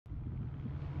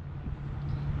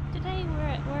today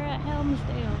we're at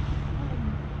Helmsdale.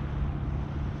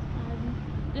 And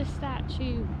this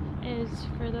statue is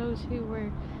for those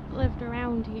who lived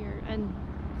around here and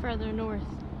further north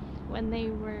when they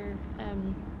were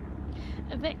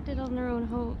evicted on their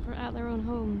own at their own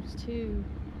homes to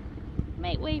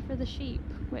make way for the sheep,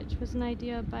 which was an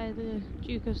idea by the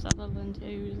Duke of Sutherland,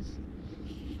 who's,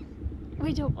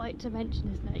 we don't like to mention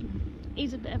his name.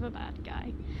 He's a bit of a bad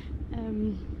guy.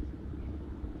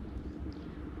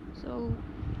 So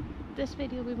this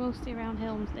video will be mostly around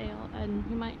Helmsdale, and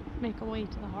we might make a way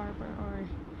to the harbour or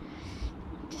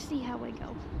just see how we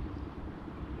go.